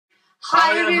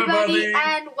Hi everybody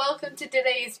and welcome to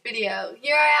today's video.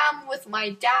 Here I am with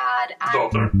my dad and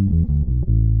daughter.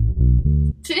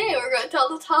 Today we're going to tell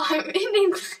the time in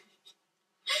English.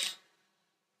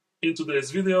 In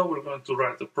today's video we're going to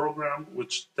write a program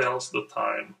which tells the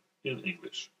time in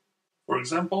English. For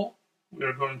example, we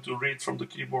are going to read from the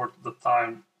keyboard the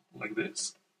time like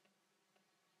this.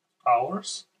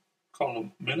 Hours,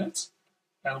 column minutes,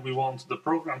 and we want the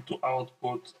program to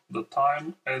output the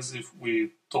time as if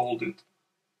we told it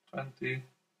 20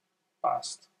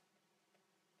 past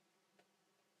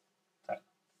 10.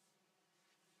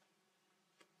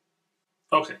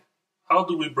 Okay, how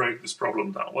do we break this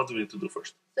problem down? What do we need to do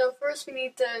first? So first we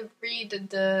need to read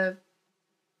the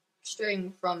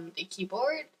string from the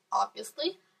keyboard,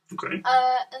 obviously. Okay.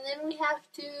 And then we have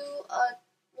to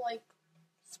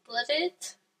split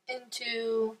it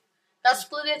into... Now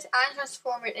split it and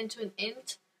transform it into an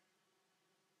int.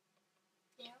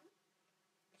 Yeah.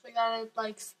 So we gotta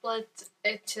split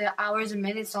it to hours and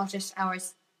minutes, not just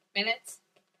hours, minutes.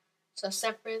 So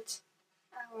separate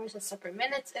hours and separate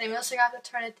minutes. And then we also got to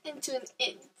turn it into an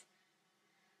int.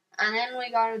 And then we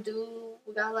gotta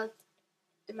let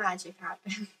the magic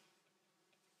happen.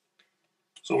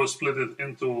 So we split it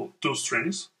into two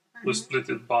strings. We split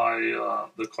it by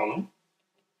the column.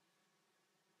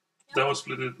 Then we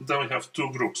split it. Then we have two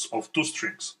groups of two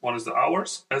strings. One is the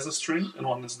hours as a string, and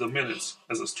one is the minutes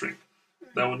as a string.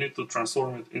 Then we need to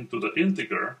transform it into the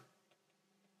integer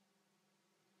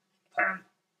 10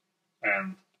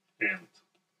 and int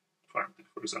 20,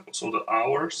 for example. So the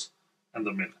hours and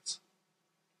the minutes.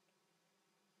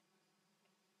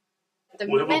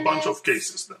 We have a bunch of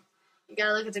cases then. You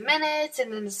gotta look at the minutes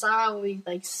and then decide what we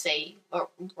say or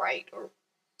write or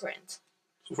print.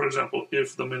 So for example,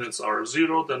 if the minutes are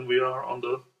 0, then we are on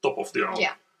the top of the hour.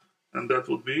 Yeah. And that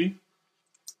would be?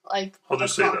 How do you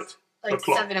say that? Like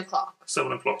o'clock. 7 o'clock.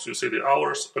 7 o'clock. So you say the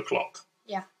hours, o'clock.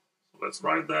 Yeah. So let's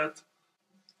write that.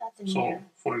 That's in So, here.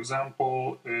 for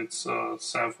example, it's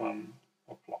 7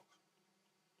 o'clock.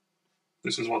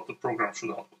 This is what the program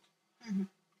should output.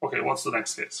 Okay, what's the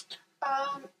next case?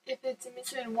 If it's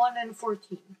between 1 and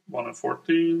 14. 1 and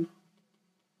 14.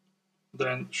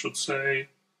 Then should say...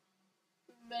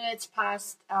 minutes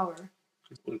past hour.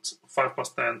 It's 5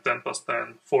 past 10, 10 past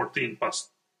 10, 14 past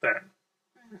 10.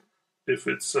 If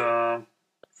it's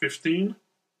 15...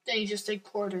 then you just say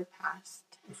quarter past.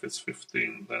 If it's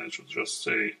 15, then it should just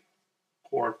say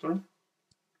quarter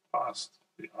past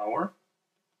the hour.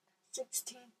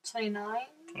 16:29.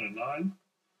 29.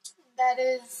 That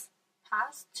is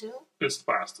past too. It's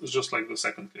past. It's just like the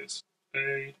second case.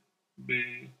 A,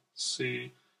 B,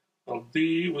 C, well,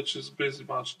 D, which is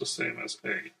basically much the same as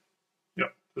A.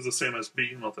 Yeah, it's the same as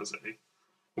B, not as A.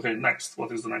 Okay, next.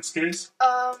 What is the next case?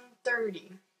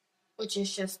 30, which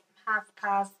is just half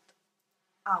past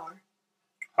hour.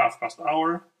 Half past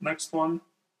hour. Next one.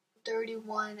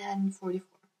 31 and 44.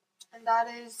 And that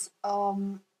is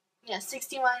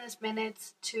 60 minus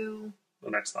minutes to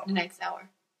The next hour. the next hour.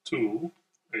 2,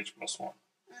 H plus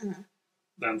 1.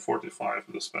 Then 45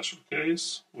 is the special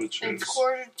case, which It's is...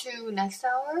 quarter to next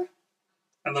hour.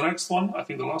 And the next one, I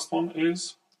think the last one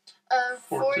is...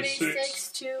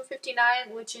 46 to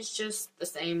 59, which is just the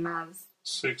same as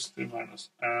 60 minus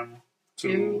M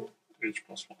to H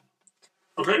plus 1.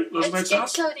 Okay, let's make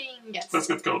sense? coding, yes. Let's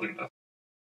get coding.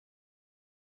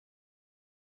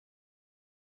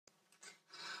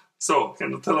 So,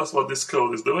 can you tell us what this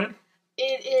code is doing?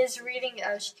 It is reading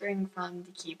a string from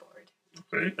the keyboard.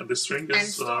 Okay, and this string And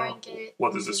is... storing it.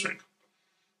 what is the string?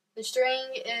 The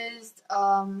string is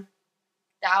the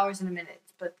hours and the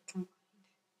minutes, but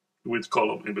With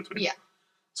column in between. yeah.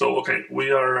 So, okay,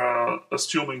 we are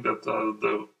assuming that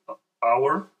the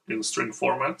hour in string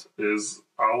format is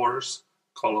hours,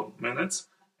 column, minutes,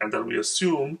 and then we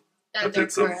assume that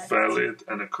it's correct. a valid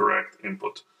and a correct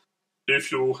input.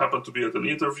 If you happen to be at an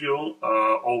interview,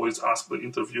 always ask the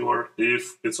interviewer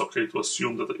if it's okay to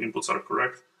assume that the inputs are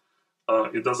correct.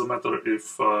 It doesn't matter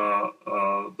if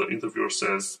the interviewer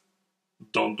says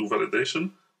don't do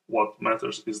validation. What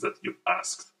matters is that you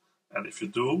asked. And if you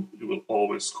do, you will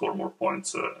always score more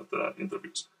points at the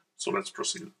interviews. So let's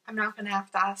proceed. I'm not going to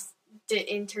have to ask the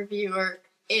interviewer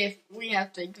if we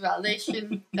have to do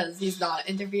validation because he's not an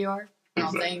interviewer, I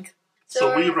don't think.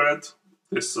 So we read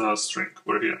this string.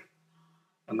 We're here.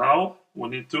 And now we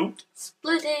need to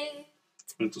split it.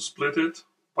 We need to split it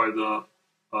by the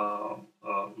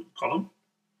column.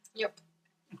 Yep.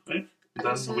 Okay.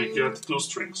 Then we get two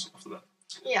strings after that.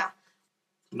 Yeah.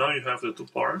 Now you have the two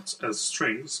parts as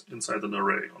strings inside an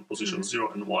array on position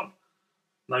 0 and 1.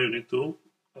 Now you need to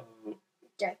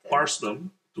parse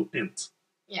them to int.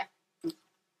 Yeah.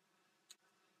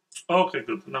 Okay,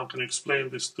 good. Now can you explain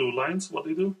these two lines, what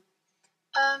they do?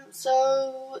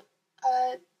 So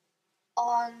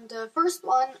on the first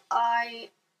one, I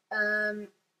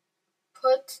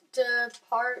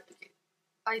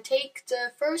I take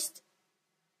the first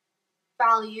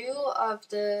value of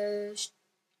the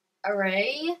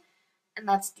array, and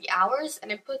that's the hours,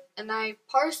 and I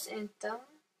parse them.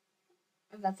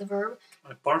 And that's a verb.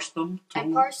 I parse them to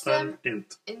an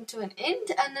int. Into an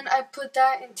int, and then I put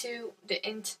that into the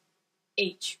int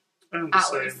h. And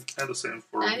the same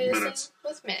for minutes.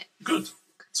 Same with minutes. Good.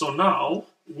 So now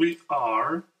we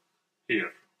are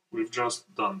here. We've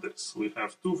just done this. We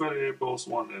have two variables.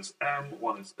 One is m,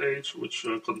 one is h, which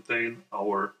contain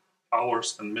our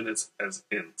hours and minutes as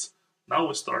int. Now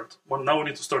we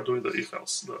need to start doing the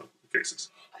if-else, the cases.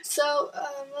 So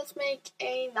let's make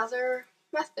another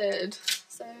method.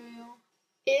 So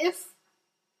if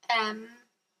m.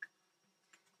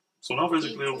 So now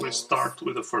basically we start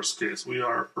with the first case. We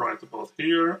are right about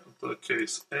here, the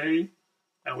case A,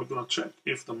 and we're going to check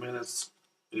if the minutes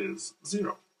is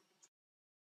 0.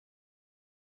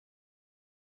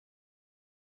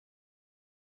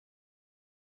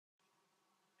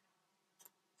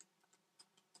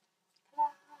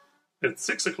 It's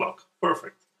 6 o'clock.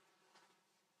 Perfect.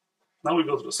 Now we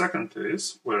go to the second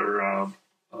case where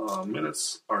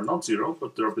minutes are not 0,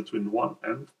 but they're between 1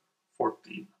 and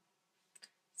 14.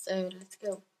 So let's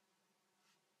go.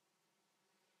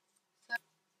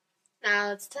 Now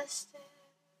let's test it.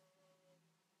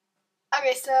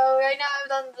 Okay, so right now I've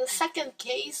done the second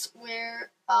case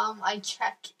where I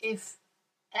check if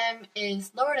m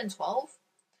is lower than 12.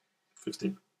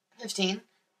 15.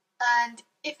 And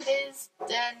if it is,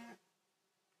 then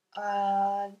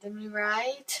we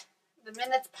write the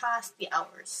minutes past the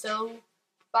hours. So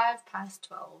 5 past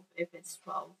 12 if it's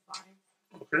 12:05.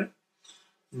 Okay.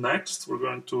 Next, we're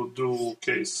going to do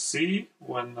case C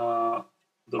when the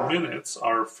minutes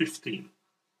are 15.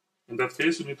 In that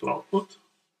case, you need to output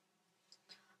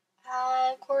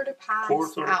quarter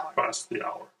past the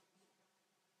hour.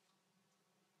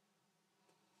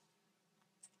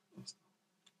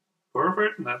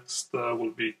 Perfect. Next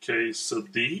will be case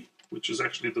D, which is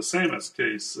actually the same as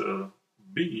case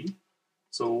B.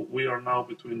 So we are now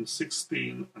between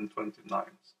 16 and 29.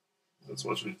 That's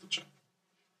what you need to check.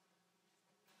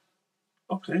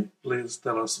 Okay, please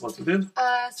tell us what you did.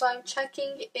 So I'm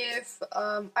checking if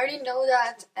I already know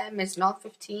that m is not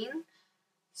 15.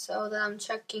 So then I'm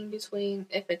checking between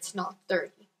if it's not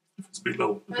 30. If it's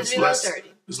below. If it's below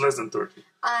 30. It's less than 30.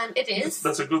 And it is.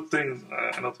 That's a good thing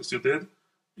I noticed you did.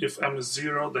 If m is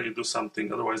 0, then you do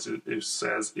something. Otherwise, it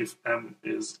says if m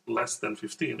is less than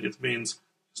 15. It means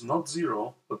it's not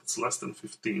 0, but it's less than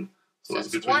 15. So it's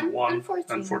between 1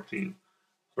 and 14.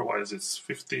 Otherwise, it's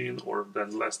 15 or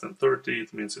then less than 30.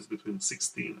 It means it's between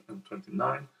 16 and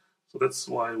 29. So that's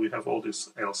why we have all these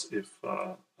else if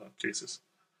cases.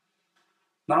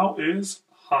 Now is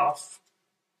half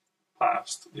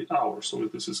past the hour. So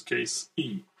this is case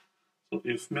E. So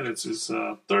if minutes is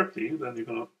 30, then you're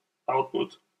going to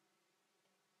output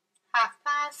half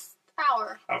past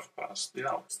hour. Half past the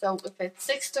hour. So if it's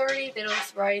 6:30, then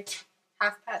let's write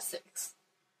half past 6.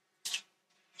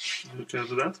 You can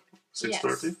do that? 6:30?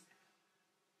 Yes.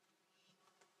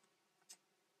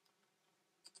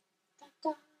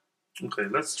 Okay,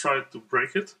 let's try to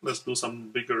break it. Let's do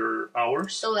some bigger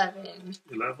hours. 11.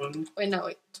 11. Wait,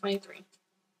 no, 23.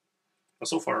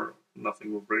 So far,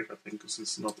 nothing will break, I think, because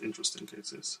it's not interesting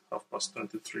cases. Half past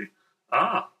 23.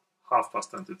 Ah, half past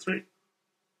 23.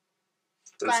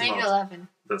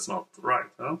 That's not right.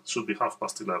 Huh? It should be half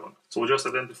past 11. So we just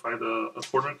identified a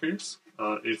corner case.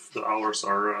 If the hours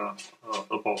are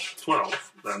above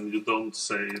 12, then you don't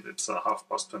say it's half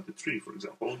past 23, for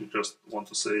example. You just want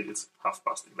to say it's half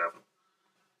past 11.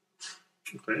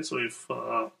 Okay, so if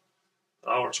the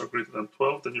hours are greater than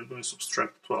 12, then you're going to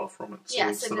subtract 12 from it. So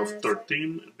instead of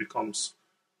 13, it becomes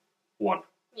 1.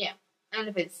 Yeah. And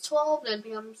if it's 12, then it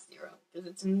becomes 0. Because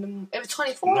it's if it's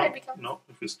 24, it becomes... No,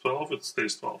 if it's 12, it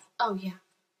stays 12. Oh, yeah.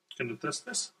 Can you test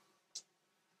this?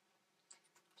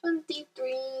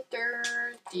 23,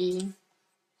 30.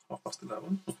 Half past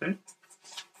 11, okay.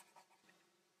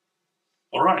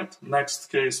 Alright, next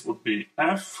case would be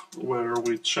F, where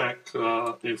we check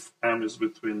if M is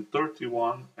between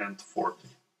 31 and 40.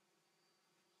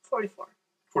 44.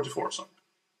 44, sorry.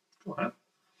 Go ahead.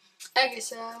 Okay,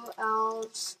 so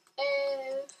else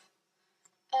if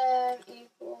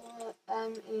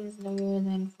M is lower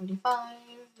than 45,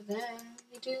 then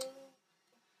we do...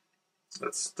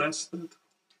 Let's test it.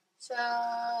 So,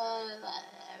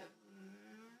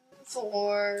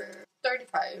 for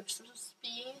 35, so this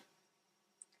be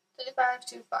 35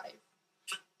 to 5.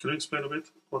 Can you explain a bit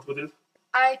what we did?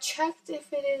 I checked if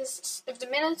the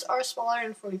minutes are smaller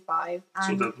than 45.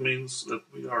 So that means that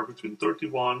we are between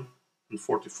 31 and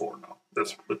 44 now.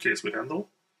 That's the case we handle.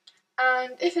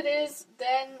 And if it is,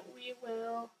 then we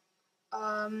will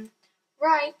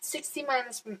write 60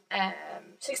 minus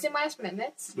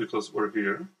minutes. Because we're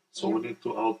here. So we need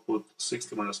to output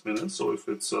 60 minus minutes. So if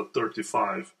it's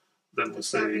 35, then we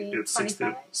say it's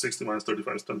 60 minus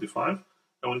 35 is 25.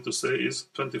 And we need to say is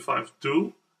 25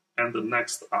 to and the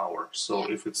next hour.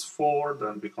 So if it's 4,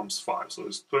 then it becomes 5. So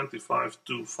it's 25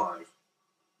 to 5.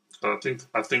 I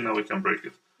think now we can break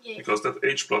it. Yeah. Because that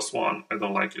h plus 1, I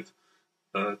don't like it.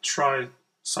 Try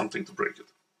something to break it.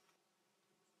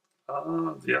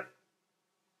 Yeah.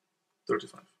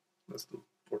 35. Let's do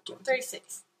 420.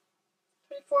 36.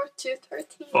 24 to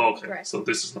 13. Oh, okay, correct. So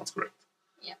this is not correct.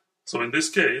 Yeah. So in this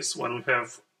case, when we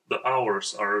have the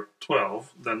hours are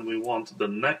 12, then we want the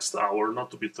next hour not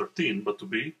to be 13, but to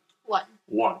be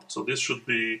 1. So this should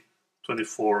be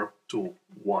 24 to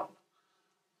 1.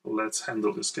 Let's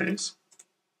handle this case.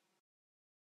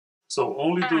 So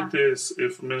only do this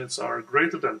if minutes are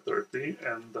greater than 30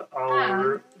 and the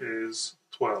hour is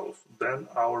 12. Then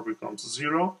hour becomes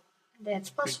 0. That's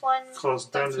plus 1. Because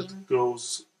then it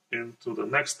goes into the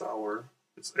next hour.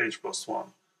 It's h plus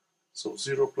 1. So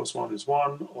 0 plus 1 is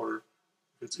 1, or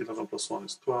if it's 11 plus 1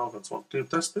 is 12, and so on. Can you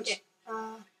test this?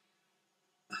 Yeah.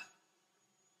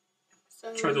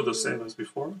 Try to do the same as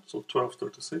before. So 12,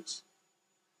 36.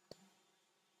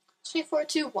 24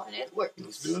 to 1. It works.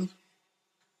 That's good.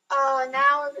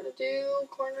 Now we're going to do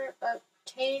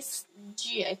case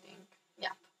G, I think.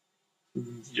 Yeah.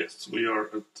 Yes, we are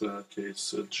at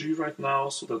case G right now,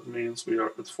 so that means we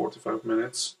are at 45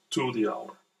 minutes to the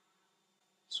hour.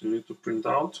 So you need to print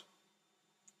out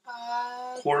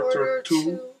quarter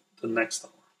to the next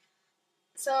hour.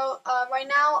 So right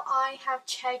now I have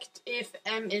checked if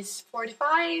M is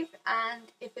 45,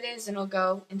 and if it is, then we'll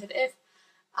go into the if,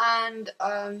 and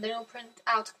then we'll print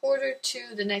out quarter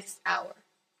to the next hour.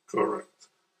 Correct.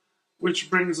 Which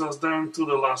brings us down to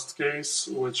the last case,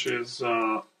 which is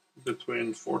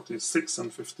between 46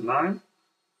 and 59.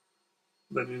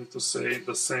 Then you need to say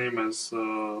the same as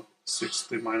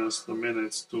 60 minus the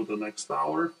minutes to the next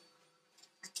hour.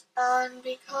 And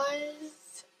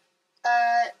because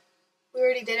we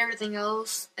already did everything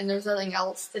else and there's nothing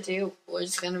else to do, we're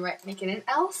just going to make it an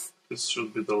else. This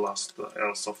should be the last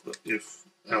else of the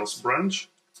if-else branch.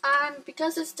 And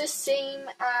because it's the same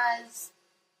as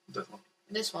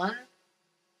this one,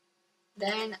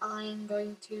 then I'm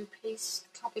going to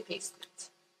copy-paste it.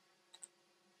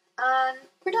 And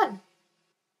we're done.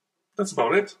 That's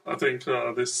about it. I think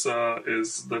this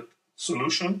is the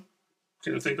solution.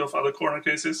 Can you think of other corner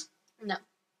cases? No.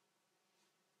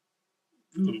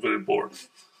 You look very bored.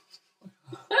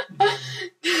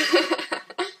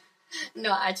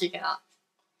 No, I actually cannot.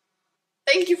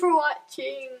 Thank you for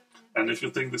watching. And if you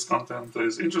think this content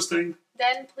is interesting,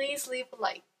 then please leave a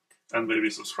like. And maybe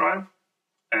subscribe.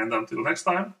 And until next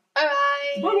time.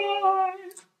 Bye-bye. Bye-bye.